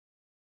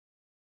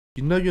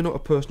You know you're not a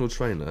personal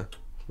trainer,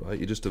 right?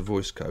 You're just a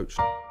voice coach.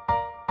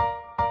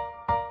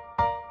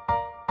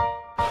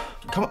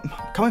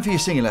 Coming for your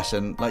singing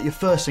lesson, like your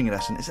first singing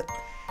lesson, it's a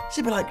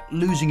bit like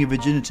losing your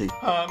virginity.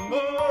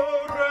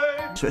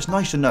 So it's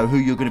nice to know who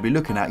you're going to be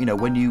looking at, you know,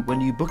 when you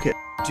book it.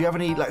 Do you have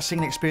any like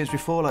singing experience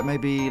before, like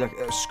maybe like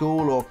at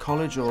school or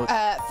college or?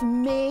 For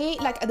me,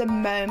 like at the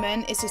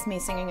moment, it's just me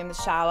singing in the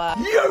shower.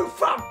 You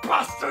fat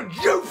bastard!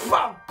 You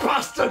fat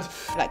bastard!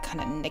 Like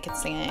kind of naked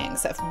singing,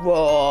 sort of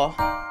raw.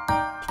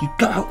 You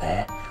go out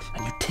there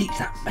and you teach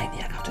that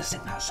maniac how to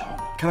sing that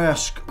song. Can I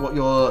ask what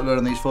you're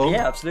learning these for?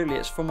 Yeah, absolutely.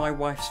 It's for my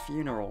wife's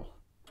funeral.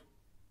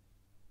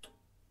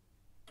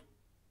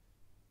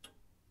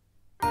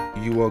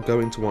 You are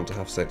going to want to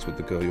have sex with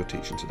the girl you're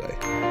teaching today.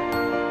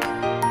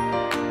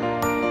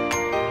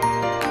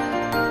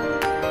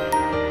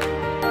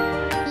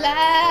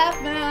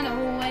 Laughing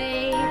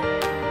away.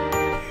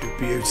 You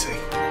beauty.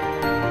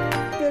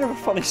 Bit of a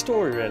funny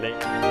story, really.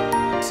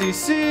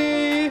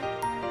 CC!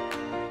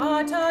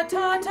 You're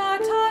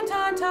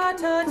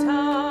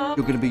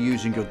going to be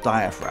using your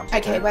diaphragm.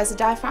 Okay, where's the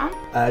diaphragm?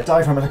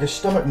 Diaphragm is like a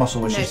stomach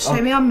muscle, which No, is.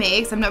 show me on me,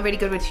 because I'm not really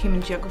good with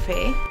human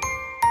geography.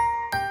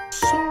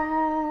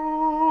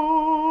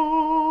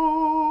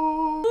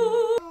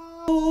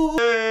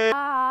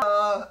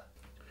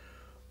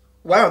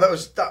 Wow, that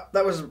was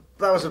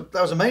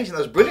amazing. That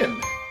was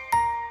brilliant.